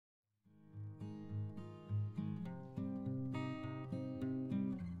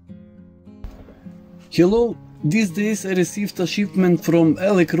Hello, these days I received a shipment from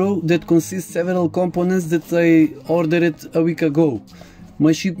ELECROW that consists several components that I ordered a week ago.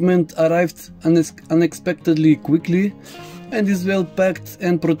 My shipment arrived unexpectedly quickly and is well packed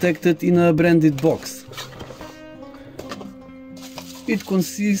and protected in a branded box. It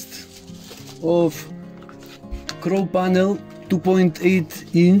consists of Crow Panel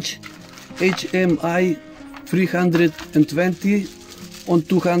 2.8 inch HMI 320 on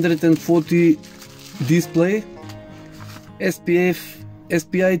 240 display, SPI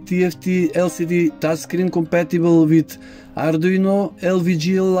TFT LCD touchscreen compatible with Arduino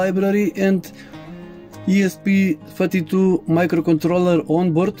LVGL library and ESP32 microcontroller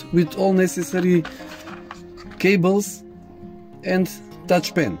on board with all necessary cables and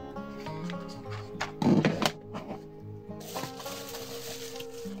touch pen.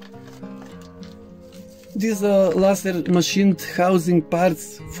 These are laser machined housing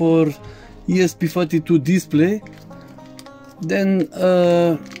parts for ESP32 display, then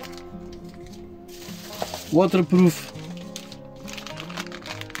waterproof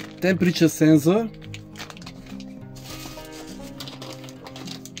temperature sensor,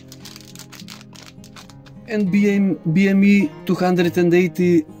 and BME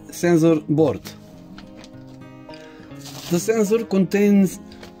 280 sensor board. The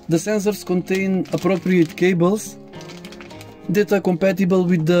sensors contain appropriate cables that are compatible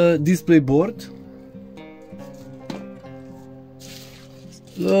with the display board,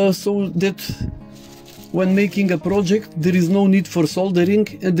 so that when making a project there is no need for soldering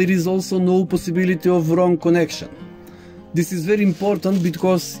and there is also no possibility of wrong connection. This is very important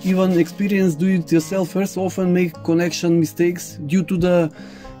because even experienced do-it-yourselfers often make connection mistakes due to the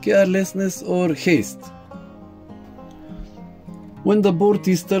carelessness or haste. When the board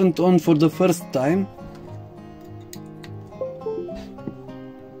is turned on for the first time,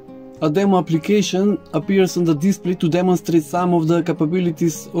 a demo application appears on the display to demonstrate some of the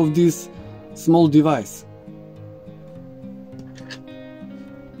capabilities of this small device.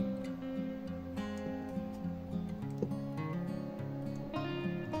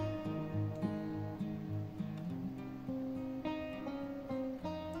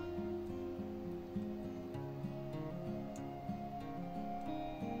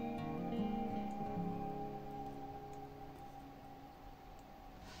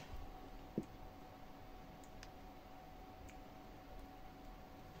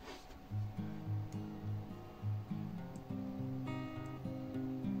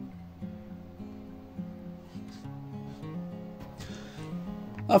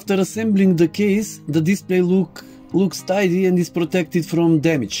 After assembling the case, the display looks tidy and is protected from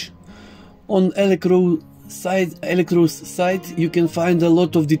damage. On ELECROW's site you can find a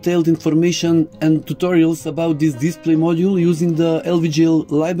lot of detailed information and tutorials about this display module using the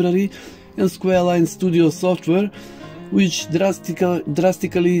LVGL library and SquareLine Studio software, which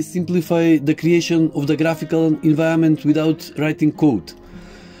drastically simplify the creation of the graphical environment without writing code.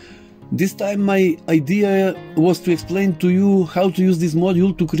 This time my idea was to explain to you how to use this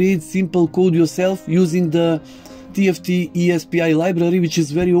module to create simple code yourself using the TFT-eSPI library, which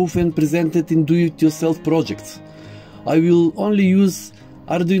is very often presented in do-it-yourself projects. I will only use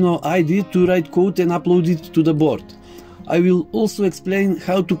Arduino IDE to write code and upload it to the board. I will also explain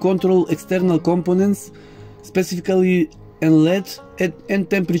how to control external components, specifically an LED and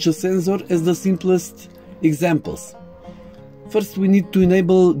temperature sensor as the simplest examples. First, we need to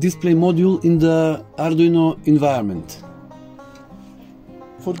enable display module in the Arduino environment.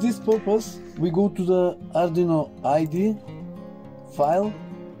 For this purpose, we go to the Arduino IDE, File,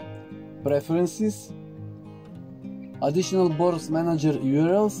 Preferences, Additional Board Manager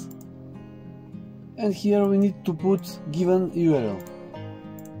URLs, and here we need to put given URL.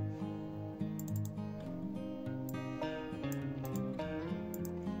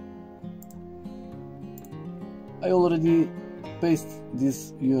 I already paste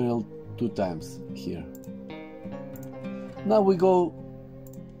this URL 2 times here. Now we go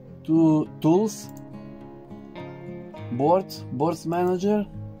to Tools, Boards Manager,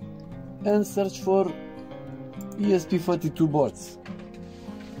 and search for ESP32 boards.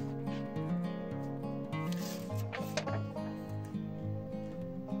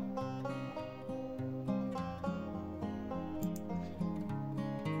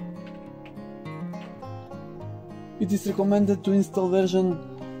 It is recommended to install version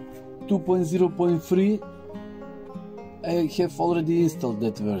 2.0.3. I have already installed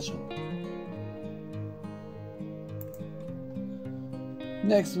that version.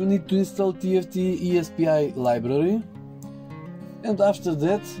 Next we need to install TFT-eSPI library, and after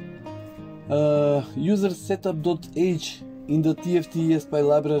that user setup.h in the TFT-eSPI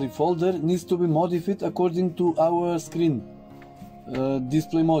library folder needs to be modified according to our screen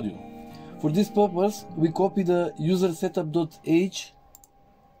display module. For this purpose, we copy the user setup.h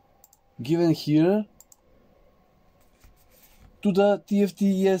given here to the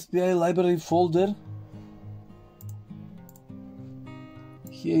TFT-eSPI library folder.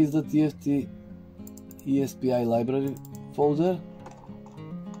 Here is the TFT-eSPI library folder.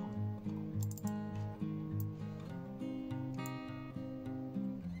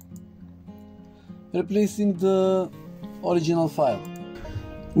 Replacing the original file.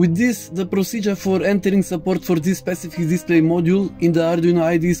 With this, the procedure for entering support for this specific display module in the Arduino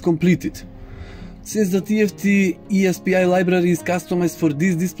IDE is completed. Since the TFT-eSPI library is customized for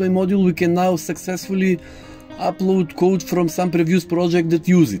this display module, we can now successfully upload code from some previous project that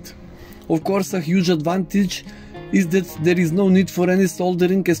use it. Of course, a huge advantage is that there is no need for any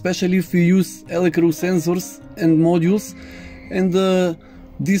soldering, especially if we use ELECROW sensors and modules, and the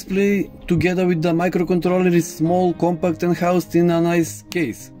display together with the microcontroller is small, compact and housed in a nice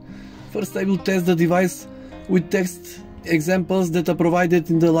case. First, I will test the device with text examples that are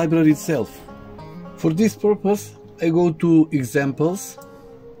provided in the library itself. For this purpose, I go to Examples,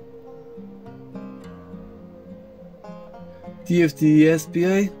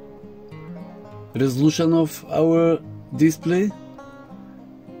 TFT-eSPI, resolution of our display,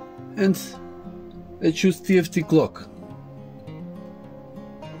 and I choose TFT clock.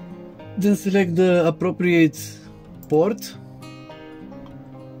 Then select the appropriate port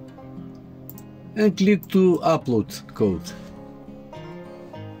and click to upload code.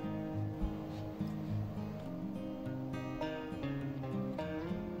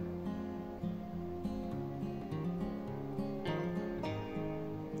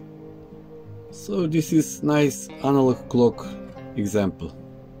 So this is nice analog clock example.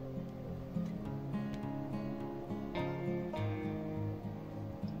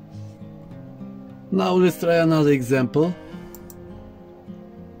 Now let's try another example.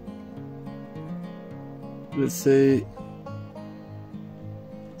 Let's say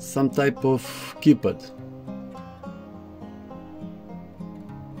some type of keypad.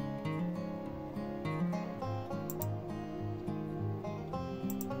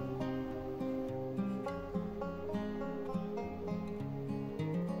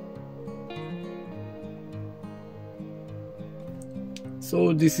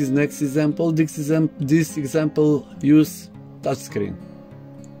 So this is next example. This example use touchscreen.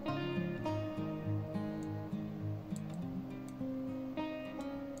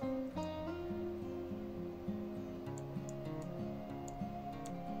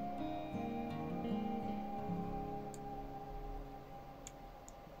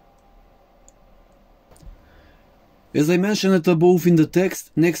 As I mentioned above in the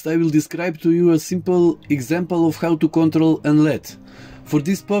text, next I will describe to you a simple example of how to control an LED. For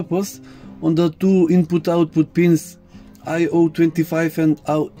this purpose, on the two input-output pins IO25 and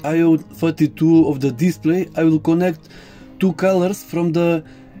IO32 of the display, I will connect two colors from the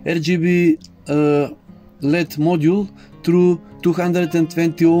RGB LED module through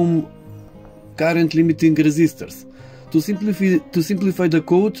 220 ohm current limiting resistors. To simplify the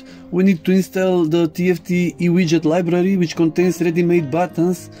code, we need to install the TFT eWidget library, which contains ready-made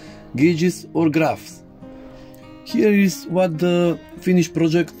buttons, gauges or graphs. Here is what the finished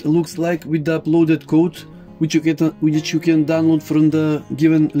project looks like with the uploaded code, which you can download from the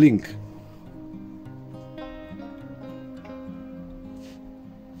given link.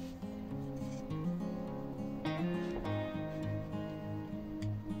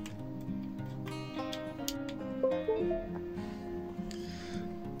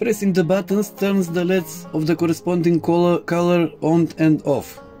 Pressing the buttons turns the LEDs of the corresponding color on and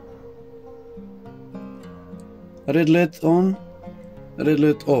off. Red LED on, red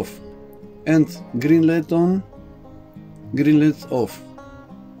LED off, and green LED on, green LED off,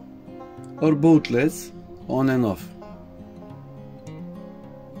 or both LEDs on and off.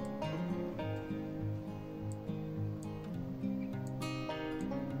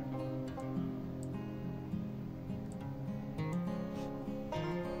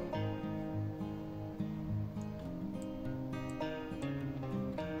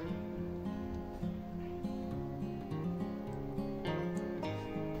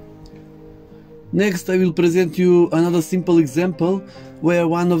 Next, I will present you another simple example where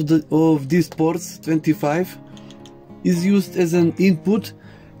one of these ports, 25, is used as an input,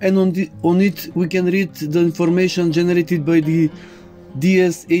 and on it we can read the information generated by the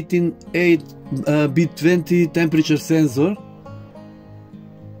DS18B20 temperature sensor.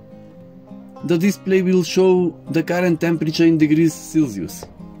 The display will show the current temperature in degrees Celsius.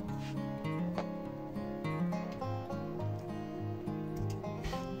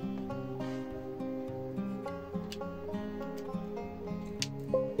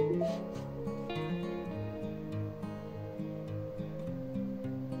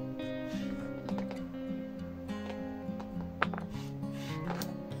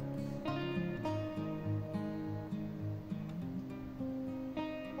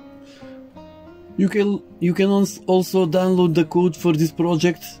 You can also download the code for this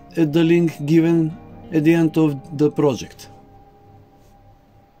project at the link given at the end of the project.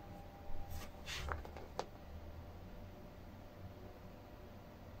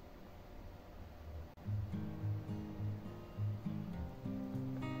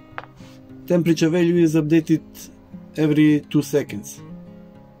 Temperature value is updated every 2 seconds.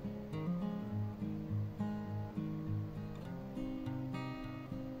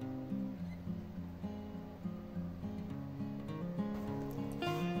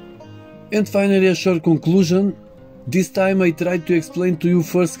 And finally, a short conclusion. This time I tried to explain to you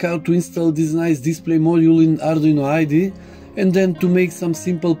first how to install this nice display module in Arduino IDE, and then to make some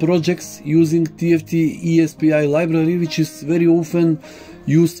simple projects using TFT-eSPI library, which is very often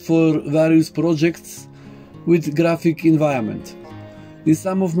used for various projects with graphic environment. In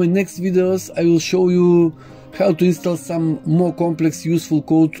some of my next videos I will show you how to install some more complex useful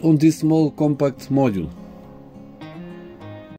code on this small compact module.